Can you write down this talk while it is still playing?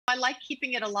I like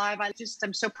keeping it alive.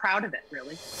 I'm so proud of it,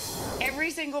 really.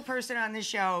 Every single person on the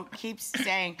show keeps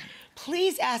saying,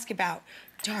 please ask about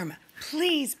Dharma.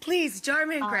 Please, please,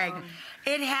 Dharma and Greg.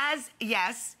 It has,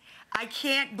 yes, I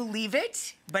can't believe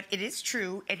it, but it is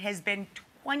true. It has been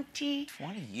 20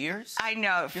 years? I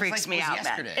know, it freaks me out,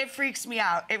 man. It freaks me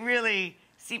out. It really,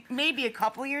 maybe a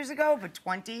couple years ago, but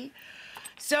 20.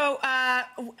 So,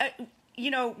 you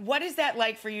know, what is that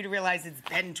like for you to realize it's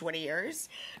been 20 years?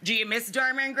 Do you miss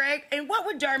Dharma and Greg? And what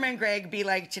would Dharma and Greg be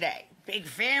like today? Big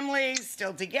family,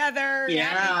 still together?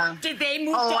 Yeah. Did they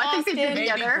move to Austin? I think they've been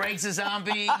together. Maybe Greg's a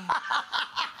zombie.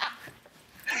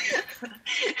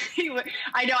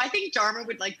 I know. I think Dharma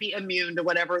would like be immune to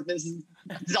whatever this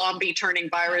zombie turning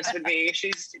virus would be.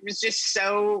 She was just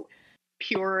so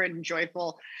pure and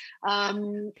joyful.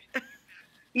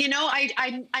 You know,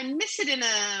 I miss it in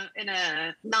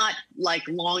a not like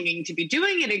longing to be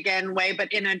doing it again way,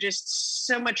 but in a just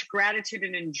so much gratitude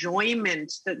and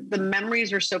enjoyment. The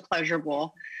memories are so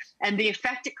pleasurable. And the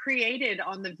effect it created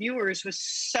on the viewers was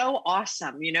so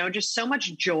awesome, you know, just so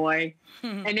much joy.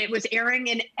 And it was airing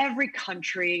in every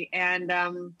country. And,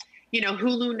 you know,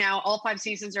 Hulu now, all 5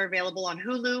 seasons are available on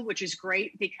Hulu, which is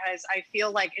great because I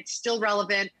feel like it's still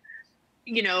relevant.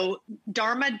 You know,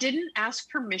 Dharma didn't ask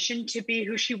permission to be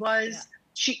who she was. Yeah.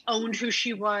 She owned who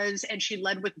she was and she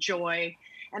led with joy.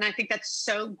 And I think that's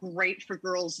so great for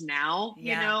girls now,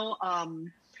 you know?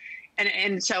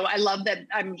 And so I love that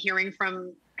I'm hearing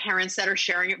from parents that are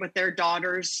sharing it with their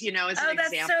daughters, you know, as an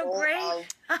example. Oh, that's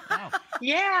so great.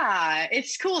 Yeah,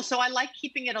 it's cool. So I like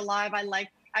keeping it alive.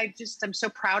 I'm so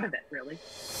proud of it, really.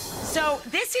 So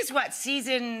this is what,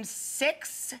 season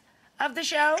 6 of the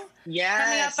show? Yes.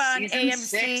 Coming up on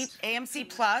AMC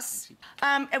Plus.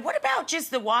 And what about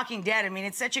just The Walking Dead? I mean,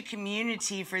 it's such a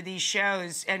community for these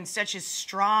shows and such a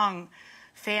strong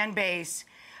fan base.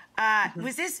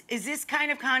 Is this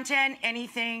kind of content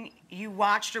anything you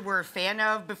watched or were a fan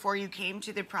of before you came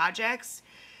to the projects?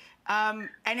 And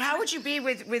how would you be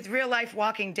with real life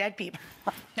Walking Dead people?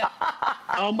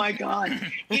 Oh my God.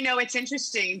 You know, it's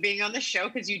interesting being on the show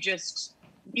because you do,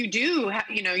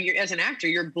 you know, as an actor,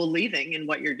 you're believing in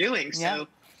what you're doing. So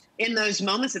in those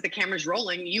moments that the camera's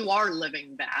rolling, you are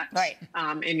living that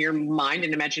in your mind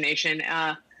and imagination.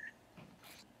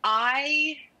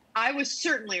 I was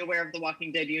certainly aware of the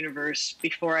Walking Dead universe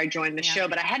before I joined the show,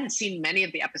 but I hadn't seen many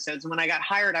of the episodes. And when I got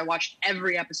hired, I watched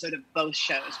every episode of both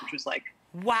shows, which was like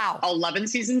 11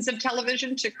 seasons of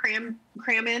television to cram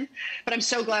in. But I'm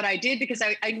so glad I did because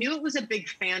I knew it was a big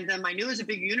fandom. I knew it was a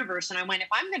big universe. And I went, if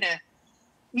I'm going to,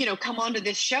 you know, come onto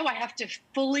this show, I have to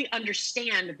fully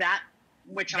understand that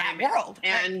which I'm in.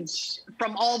 And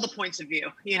from all the points of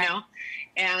view, you know,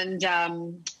 and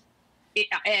then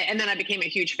I became a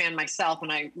huge fan myself,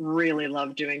 and I really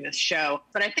love doing this show.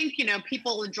 But I think, you know,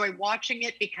 people enjoy watching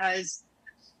it because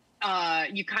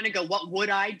you kind of go, what would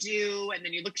I do? And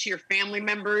then you look to your family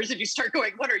members and you start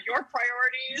going, what are your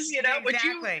priorities? You know,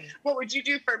 what would you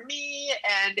do for me?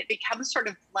 And it becomes sort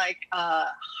of like a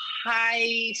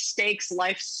high stakes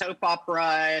life soap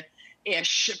opera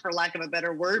ish, for lack of a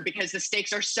better word, because the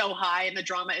stakes are so high and the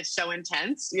drama is so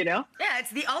intense, you know? Yeah, it's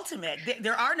the ultimate.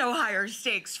 There are no higher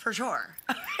stakes for sure.